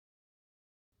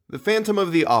The Phantom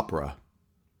of the Opera.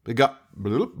 The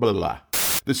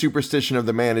superstition of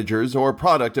the managers, or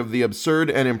product of the absurd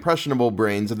and impressionable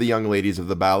brains of the young ladies of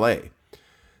the ballet.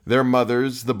 Their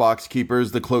mothers, the box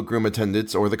keepers, the cloakroom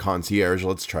attendants, or the concierge,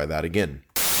 let's try that again,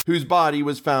 whose body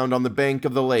was found on the bank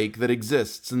of the lake that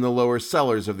exists in the lower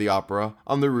cellars of the opera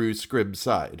on the Rue Scribe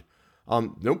side.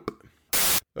 Nope.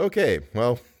 Okay,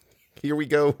 well, here we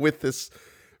go with this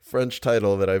French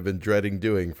title that I've been dreading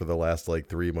doing for the last,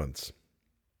 3 months.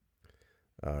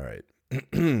 All right.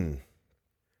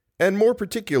 And more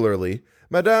particularly,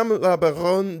 Madame la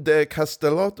Baronne de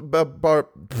Castelot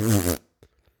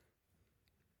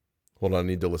Hold on, I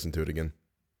need to listen to it again.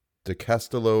 De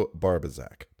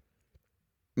Castelot-Barbezac.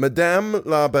 Madame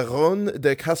la Baronne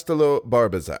de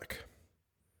Castelot-Barbezac.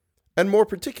 And more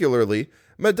particularly,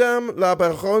 Madame la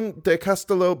Baronne de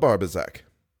Castelot-Barbezac,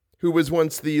 who was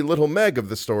once the little Meg of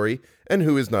the story, and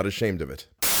who is not ashamed of it.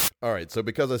 Alright, so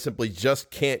because I simply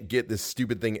just can't get this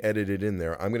stupid thing edited in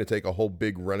there, I'm going to take a whole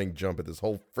big running jump at this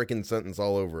whole freaking sentence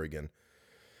all over again.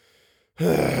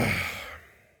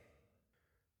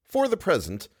 For the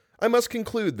present, I must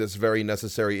conclude this very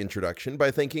necessary introduction by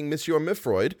thanking Monsieur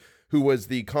Mifroid, who was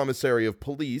the commissary of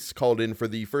police called in for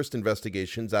the first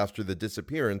investigations after the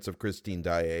disappearance of Christine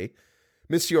Daae,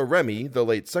 Monsieur Remy, the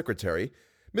late secretary,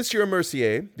 Monsieur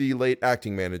Mercier, the late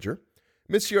acting manager,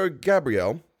 Monsieur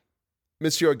Gabriel,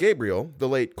 the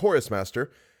late chorus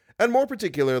master, and more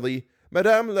particularly,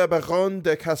 Madame la Baronne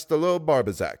de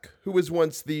Castelot-Barbezac, who was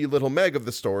once the little Meg of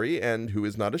the story, and who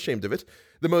is not ashamed of it,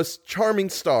 the most charming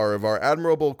star of our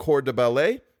admirable corps de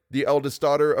ballet, the eldest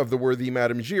daughter of the worthy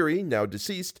Madame Giry, now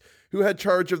deceased, who had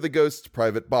charge of the ghost's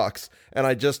private box. And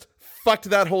I just fucked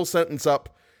that whole sentence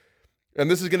up, and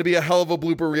this is going to be a hell of a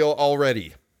blooper reel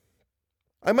already.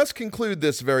 I must conclude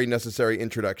this very necessary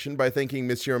introduction by thanking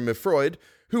Monsieur Mifroid,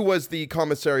 who was the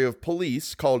commissary of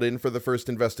police called in for the first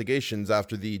investigations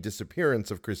after the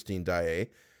disappearance of Christine Daae,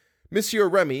 Monsieur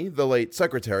Remy, the late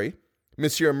secretary,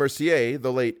 Monsieur Mercier,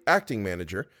 the late acting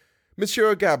manager,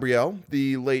 Monsieur Gabriel,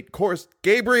 the late chorus...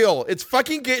 Gabriel! It's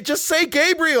fucking... Just say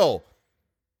Gabriel!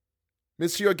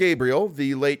 Monsieur Gabriel,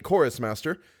 the late chorus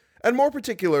master, and more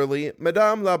particularly,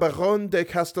 Madame la Baronne de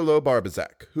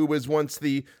Castelot-Barbezac, who was once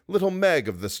the little Meg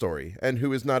of the story, and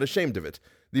who is not ashamed of it,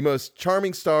 the most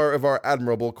charming star of our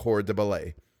admirable corps de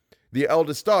ballet, the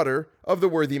eldest daughter of the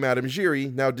worthy Madame Giry,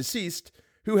 now deceased,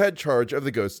 who had charge of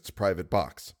the ghost's private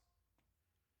box.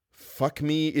 Fuck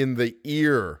me in the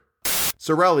ear.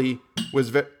 Sorelli was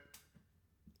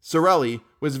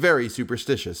very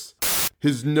superstitious.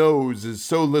 His nose is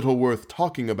so little worth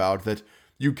talking about that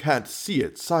you can't see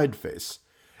it side-face,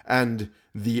 and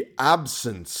the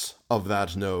absence of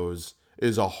that nose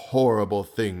is a horrible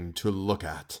thing to look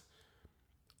at.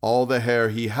 All the hair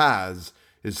he has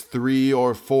is 3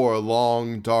 or 4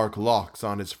 long dark locks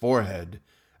on his forehead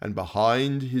and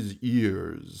behind his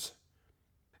ears.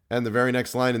 And the very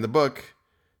next line in the book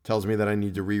tells me that I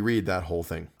need to reread that whole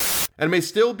thing. And may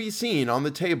still be seen on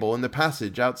the table in the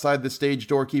passage outside the stage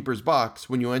doorkeeper's box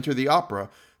when you enter the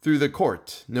opera through the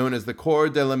court, known as the Cour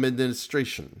de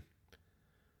l'Administration.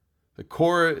 The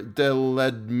Cour de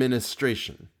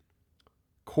l'Administration.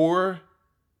 Cour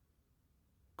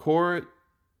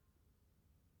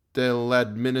de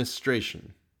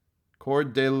l'Administration. Cour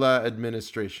de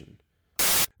l'Administration.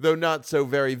 Though not so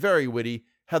very, very witty,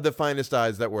 had the finest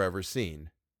eyes that were ever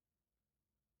seen.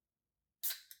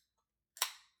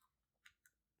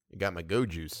 I got my go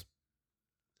juice.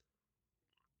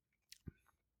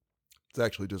 It's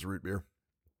actually just root beer.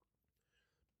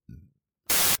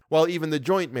 While even the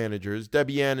joint managers,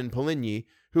 Debian and Poligny,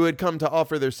 who had come to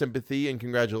offer their sympathy and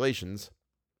congratulations,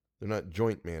 they're not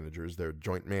joint managers, they're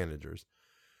joint managers.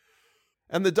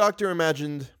 And the doctor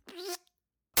imagined,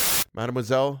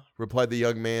 Mademoiselle, replied the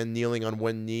young man, kneeling on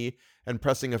one knee and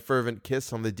pressing a fervent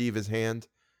kiss on the diva's hand,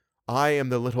 I am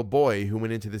the little boy who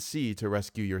went into the sea to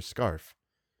rescue your scarf.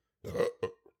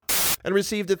 And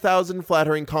received 1,000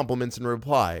 flattering compliments in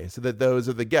reply, so that those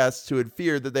of the guests who had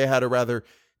feared that they had a rather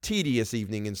tedious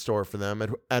evening in store for them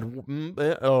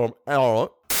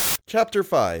Chapter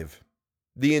 5.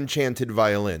 The Enchanted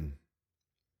Violin.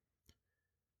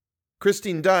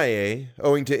 Christine Daae,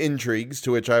 owing to intrigues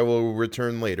to which I will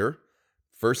return later.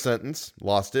 First sentence,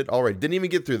 lost it. All right, didn't even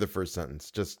get through the first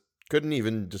sentence. Just couldn't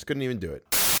even do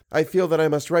it. I feel that I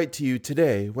must write to you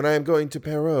today when I am going to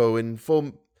Perrault in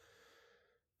full...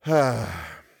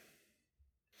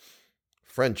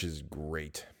 French is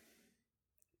great.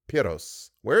 Pierros.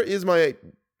 Where is my...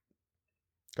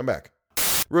 Come back.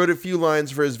 Wrote a few lines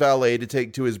for his valet to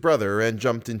take to his brother and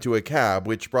jumped into a cab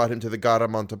which brought him to the Gare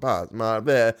Montparnasse.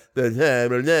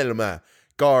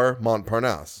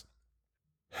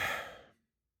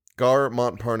 Gare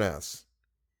Montparnasse.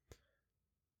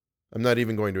 I'm not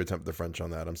even going to attempt the French on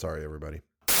that. I'm sorry, everybody.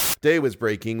 Day was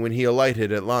breaking when he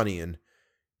alighted at Lannion.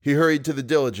 He hurried to the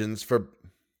diligence for...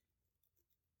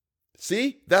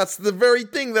 See? That's the very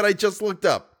thing that I just looked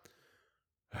up.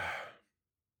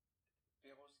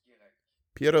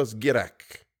 Pieros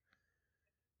Guirec.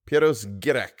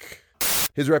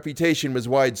 His reputation was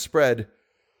widespread.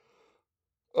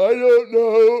 I don't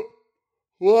know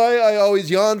why I always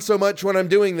yawn so much when I'm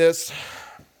doing this.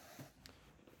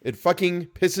 It fucking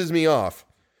pisses me off.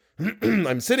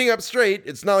 I'm sitting up straight.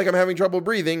 It's not like I'm having trouble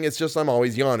breathing. It's just I'm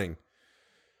always yawning.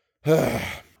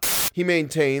 He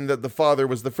maintained that the father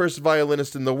was the first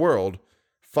violinist in the world.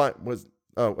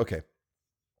 Okay.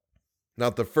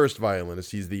 Not the first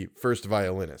violinist. He's the first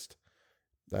violinist.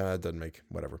 That doesn't make...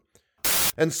 whatever.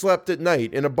 And slept at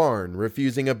night in a barn,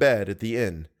 refusing a bed at the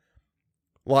inn.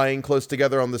 Lying close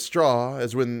together on the straw,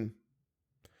 as when...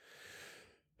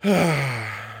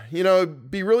 You know,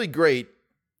 it'd be really great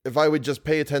if I would just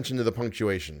pay attention to the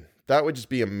punctuation. That would just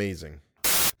be amazing.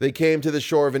 They came to the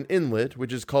shore of an inlet,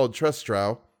 which is called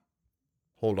Trestrow.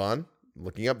 Hold on. I'm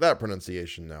looking up that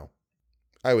pronunciation now.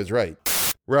 I was right.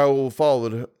 Raoul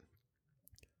followed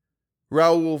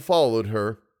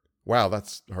her. Wow,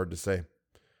 that's hard to say.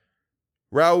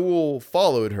 Raoul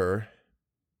followed her.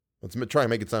 Let's try and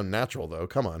make it sound natural, though.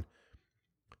 Come on.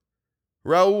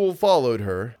 Raoul followed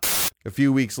her. A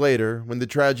few weeks later, when the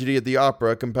tragedy at the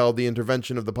opera compelled the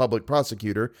intervention of the public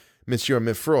prosecutor, Monsieur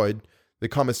Mifroid, the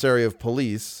commissary of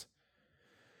police.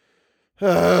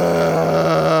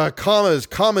 Commas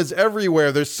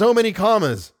everywhere. There's so many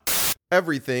commas.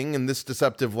 Everything, in this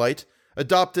deceptive light,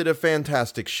 adopted a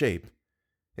fantastic shape.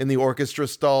 In the orchestra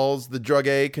stalls, the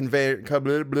drugget conveyor...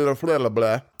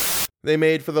 They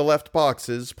made for the left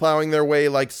boxes, plowing their way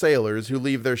like sailors who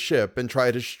leave their ship and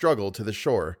try to struggle to the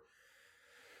shore.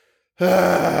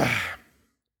 They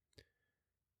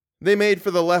made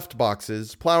for the left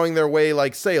boxes, plowing their way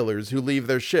like sailors who leave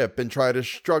their ship and try to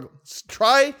struggle...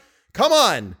 Come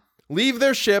on! Leave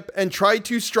their ship and try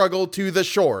to struggle to the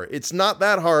shore. It's not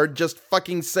that hard, just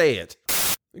fucking say it.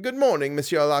 Good morning,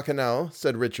 Monsieur Lachenel,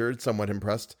 said Richard, somewhat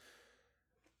impressed.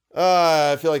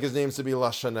 I feel like his name should be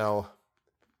Lachenel.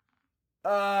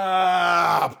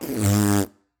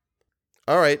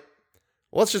 Alright.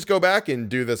 Let's just go back and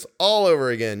do this all over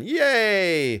again.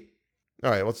 Yay!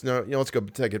 Alright, let's go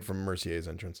take it from Mercier's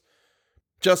entrance.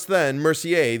 Just then,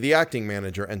 Mercier, the acting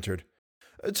manager, entered.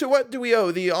 To what do we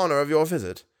owe the honor of your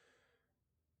visit?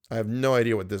 I have no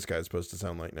idea what this guy is supposed to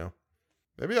sound like now.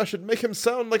 Maybe I should make him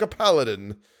sound like a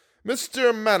paladin.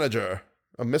 Mr. Manager.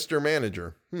 A Mr.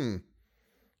 Manager.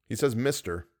 He says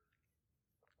Mr.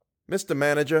 Mr.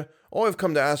 Manager, I've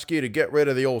come to ask you to get rid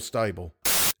of the old stable.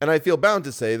 And I feel bound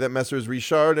to say that Messrs.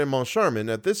 Richard and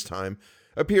Moncharmin at this time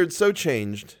appeared so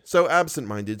changed, so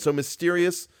absent-minded, so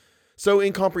mysterious, so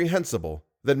incomprehensible,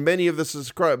 that many of the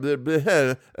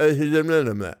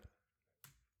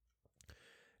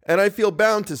And I feel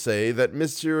bound to say that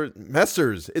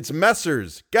it's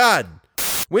Messrs. God!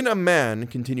 When a man,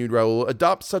 continued Raoul,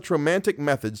 adopts such romantic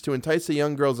methods to entice a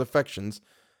young girl's affections,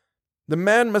 the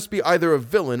man must be either a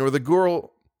villain or the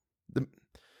girl...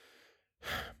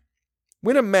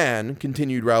 When a man,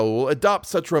 continued Raoul, adopts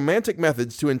such romantic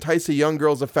methods to entice a young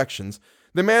girl's affections,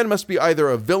 the man must be either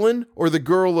a villain or the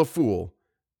girl a fool.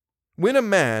 When a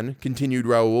man, continued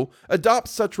Raoul,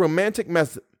 adopts such romantic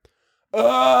methods...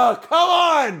 Come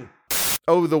on!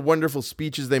 Oh, the wonderful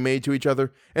speeches they made to each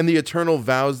other, and the eternal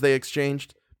vows they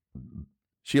exchanged.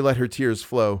 She let her tears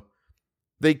flow.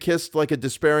 They kissed like a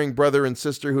despairing brother and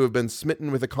sister who have been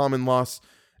smitten with a common loss,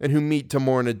 and who meet to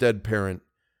mourn a dead parent.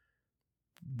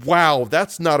 Wow,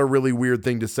 that's not a really weird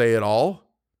thing to say at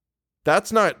all.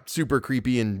 That's not super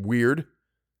creepy and weird.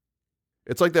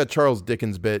 It's like that Charles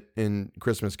Dickens bit in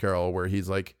Christmas Carol where he's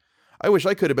like, I wish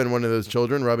I could have been one of those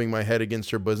children rubbing my head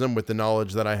against her bosom with the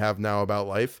knowledge that I have now about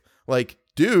life. Like,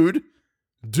 dude.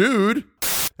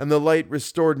 And the light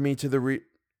restored me to the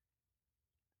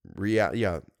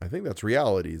yeah, I think that's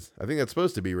realities. I think that's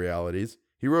supposed to be realities.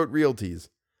 He wrote realties.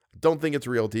 I don't think it's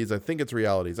realties. I think it's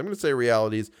realities. I'm going to say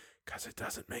realities because it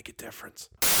doesn't make a difference.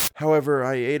 However,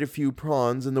 I ate a few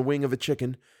prawns and the wing of a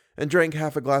chicken and drank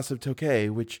half a glass of Tokay,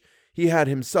 which he had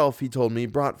himself, he told me,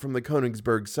 brought from the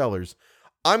Königsberg cellars.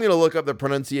 I'm going to look up the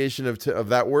pronunciation of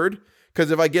that word,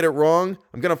 because if I get it wrong,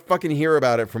 I'm going to fucking hear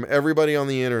about it from everybody on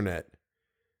the internet.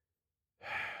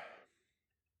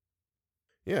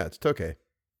 Yeah, it's Tokay.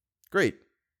 Great.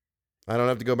 I don't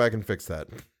have to go back and fix that.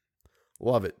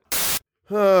 Love it.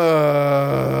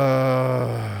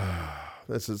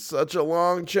 This is such a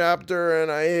long chapter,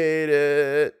 and I hate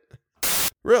it.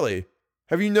 Really?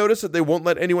 Have you noticed that they won't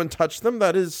let anyone touch them?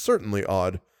 That is certainly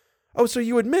odd. Oh, so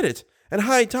you admit it. And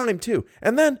high time, too.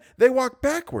 And then they walk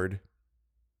backward.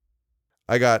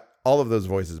 I got all of those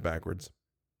voices backwards.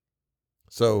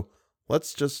 So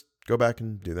let's just go back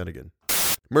and do that again.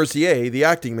 Mercier, the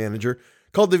acting manager,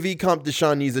 called the Vicomte de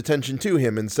Chagny's attention to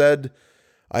him and said,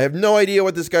 I have no idea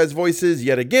what this guy's voice is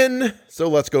yet again, so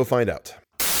let's go find out.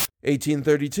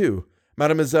 1832.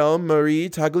 Mademoiselle Marie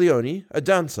Taglioni, a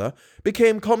dancer,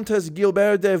 became Comtesse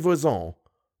Gilbert de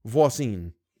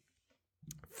Voisin.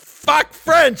 Fuck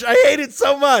French! I hate it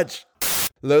so much!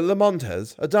 Lola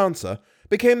Montez, a dancer,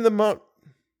 became the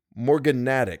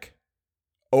Morganatic.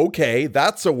 Okay,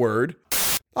 that's a word.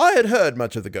 I had heard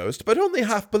much of the ghost, but only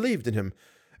half believed in him.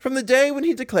 From the day when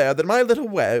he declared that my little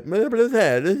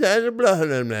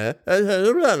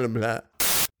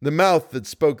The mouth that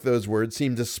spoke those words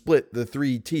seemed to split the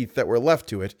 3 teeth that were left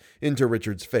to it into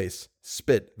Richard's face.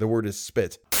 Spit. The word is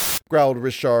spit. Growled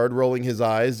Richard, rolling his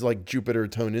eyes like Jupiter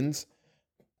Tonans.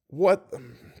 What?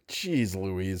 Jeez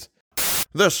Louise.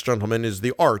 This, gentlemen, is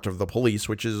the art of the police,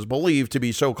 which is believed to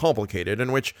be so complicated,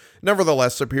 and which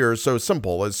nevertheless appears so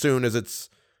simple as soon as it's...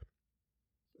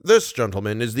 This,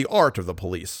 gentlemen, is the art of the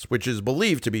police, which is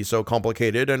believed to be so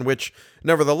complicated, and which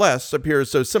nevertheless appears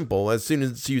so simple as soon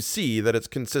as you see that it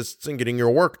consists in getting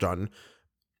your work done.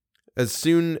 As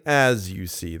soon as you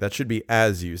see. That should be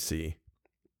as you see.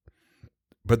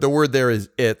 But the word there is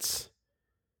it's,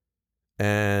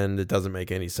 and it doesn't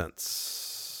make any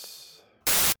sense.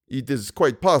 It is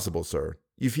quite possible, sir,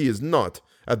 if he is not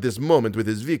at this moment with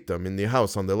his victim in the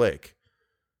house on the lake.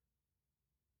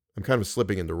 I'm kind of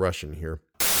slipping into Russian here.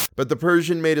 But the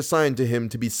Persian made a sign to him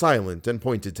to be silent and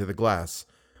pointed to the glass.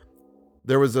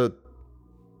 There was a...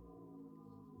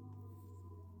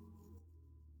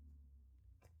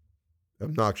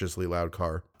 obnoxiously loud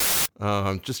car.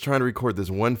 I'm just trying to record this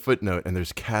one footnote and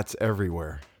there's cats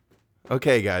everywhere.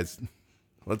 Okay, guys.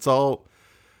 Let's all...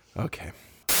 Okay.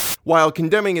 While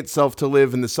condemning itself to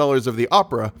live in the cellars of the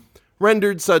opera,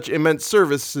 rendered such immense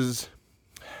services...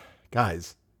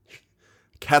 Guys,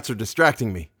 cats are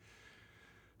distracting me.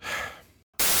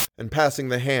 And passing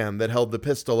the hand that held the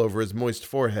pistol over his moist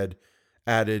forehead,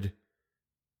 added,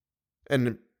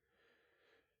 and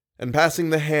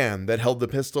passing the hand that held the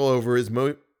pistol over his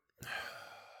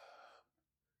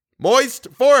moist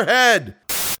forehead!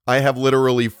 I have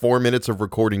literally 4 minutes of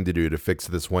recording to do to fix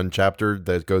this one chapter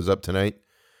that goes up tonight.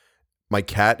 My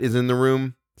cat is in the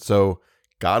room, so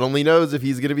God only knows if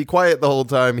he's going to be quiet the whole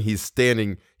time. He's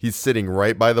sitting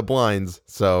right by the blinds,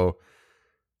 so...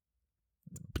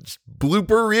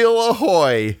 Blooper reel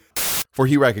ahoy! For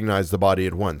he recognized the body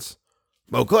at once.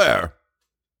 Beauclair!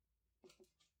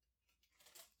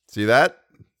 See that?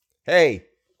 Hey!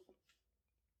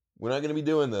 We're not going to be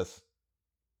doing this.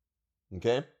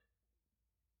 Okay?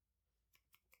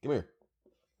 Come here.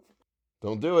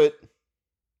 Don't do it.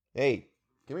 Hey,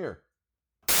 come here.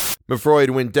 Mifroid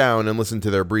went down and listened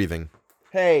to their breathing.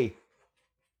 Hey!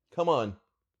 Come on.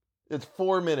 It's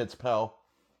 4 minutes, pal.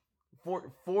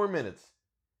 Four minutes.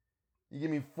 You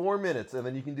give me 4 minutes, and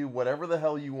then you can do whatever the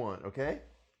hell you want, okay?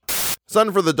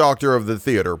 Send for the doctor of the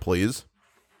theater, please.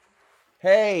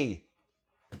 Hey!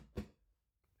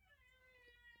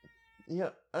 Yeah,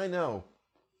 I know.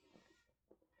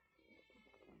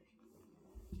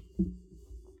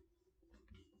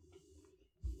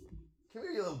 Come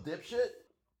here, you little dipshit.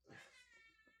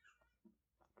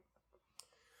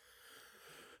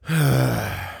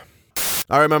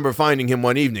 I remember finding him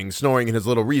one evening snoring in his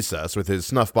little recess with his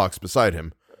snuff box beside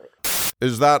him.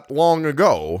 Is that long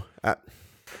ago?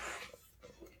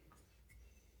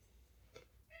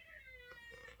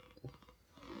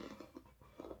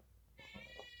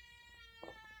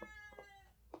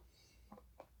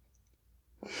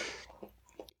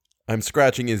 I'm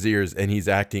scratching his ears and he's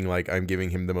acting like I'm giving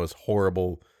him the most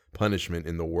horrible punishment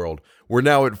in the world. We're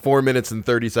now at 4 minutes and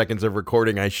 30 seconds of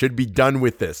recording. I should be done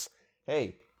with this.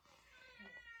 Hey.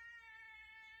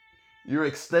 You're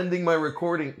extending my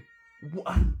recording.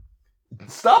 What?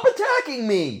 Stop attacking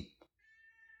me!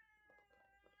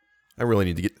 I really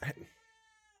need to get...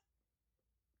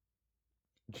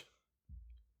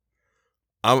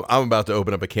 I'm about to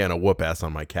open up a can of whoop ass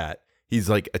on my cat. He's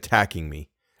like attacking me.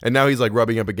 And now he's like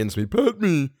rubbing up against me. Pet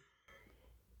me!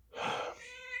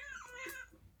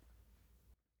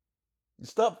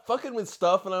 Stop fucking with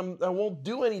stuff and I won't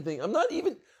do anything.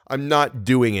 I'm not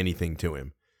doing anything to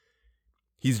him.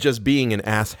 He's just being an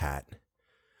asshat.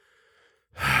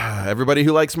 Everybody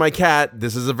who likes my cat,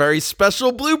 this is a very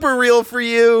special blooper reel for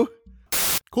you.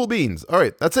 Cool beans. All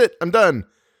right, that's it. I'm done.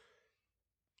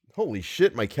 Holy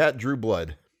shit, my cat drew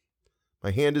blood.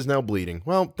 My hand is now bleeding.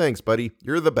 Well, thanks, buddy.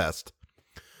 You're the best.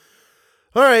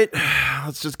 All right,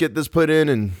 let's just get this put in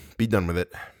and be done with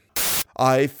it.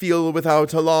 I feel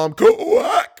without alarm,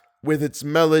 quack, with its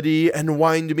melody and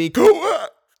wind me,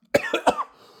 quack.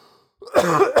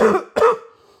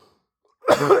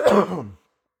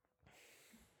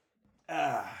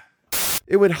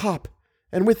 It would hop,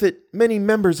 and with it many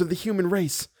members of the human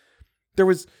race. There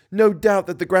was no doubt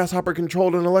that the grasshopper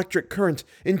controlled an electric current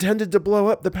intended to blow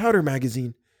up the powder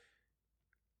magazine.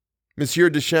 Monsieur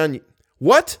de Chagny...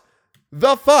 What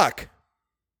the fuck?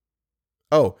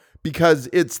 Oh, because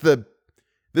this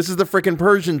is the frickin'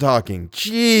 Persian talking.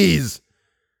 Jeez.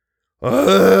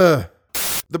 Ugh.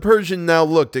 The Persian now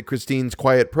looked at Christine's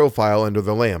quiet profile under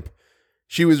the lamp.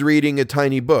 She was reading a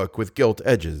tiny book with gilt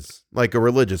edges, like a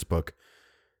religious book.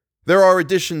 There are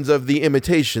editions of The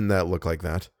Imitation that look like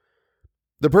that.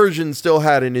 The Persian still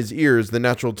had in his ears the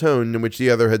natural tone in which the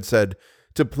other had said,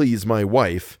 "to please my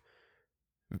wife."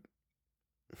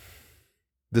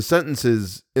 The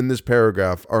sentences in this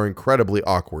paragraph are incredibly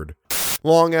awkward.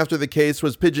 Long after the case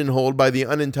was pigeonholed by the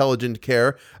unintelligent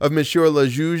care of Monsieur le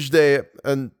Juge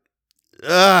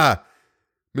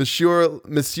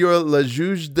Monsieur le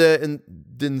Juge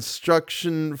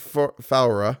d'Instruction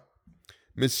Faura.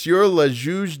 Monsieur le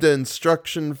Juge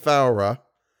d'Instruction Faura.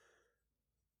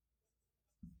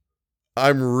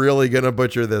 I'm really going to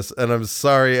butcher this, and I'm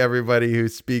sorry, everybody who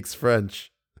speaks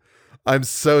French. I'm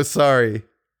so sorry.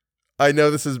 I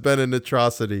know this has been an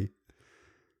atrocity.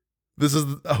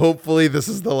 Hopefully this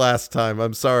is the last time.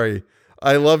 I'm sorry.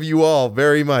 I love you all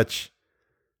very much.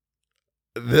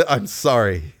 I'm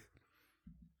sorry.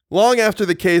 Long after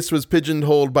the case was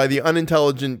pigeonholed by the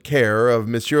unintelligent care of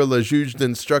Monsieur le Juge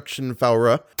d'Instruction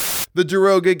Faura, the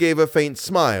daroga gave a faint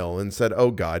smile and said,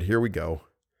 "Oh God, here we go."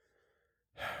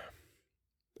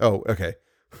 Oh, okay.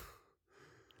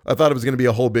 I thought it was going to be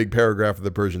a whole big paragraph of the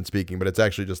Persian speaking, but it's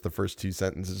actually just the first two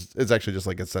sentences. It's actually just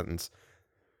like a sentence.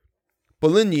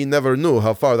 Poligny never knew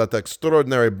how far that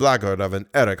extraordinary blackguard of an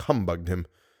Eric humbugged him.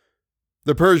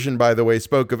 The Persian, by the way,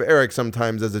 spoke of Eric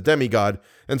sometimes as a demigod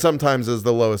and sometimes as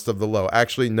the lowest of the low.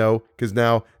 Actually, no, because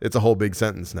now it's a whole big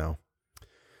sentence now.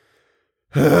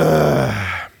 And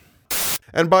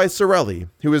by Sorelli,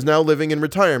 who is now living in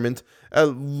retirement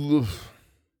at...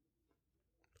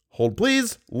 Hold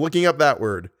please, looking up that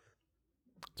word.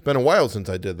 It's been a while since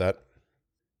I did that.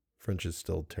 French is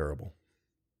still terrible.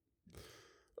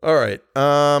 All right.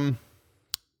 And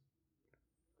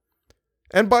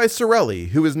by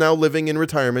Sorelli, who is now living in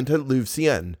retirement at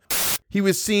Louvciennes. He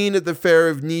was seen at the fair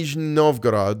of Nizhny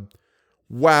Novgorod.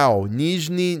 Wow,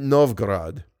 Nizhny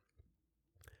Novgorod.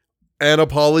 And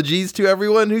apologies to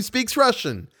everyone who speaks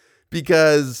Russian,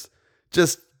 because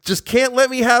just can't let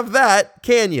me have that,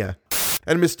 can ya?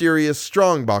 And mysterious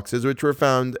strong boxes, which were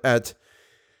found at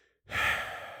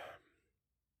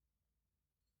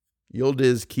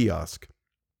Yildiz Kiosk.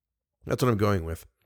 That's what I'm going with.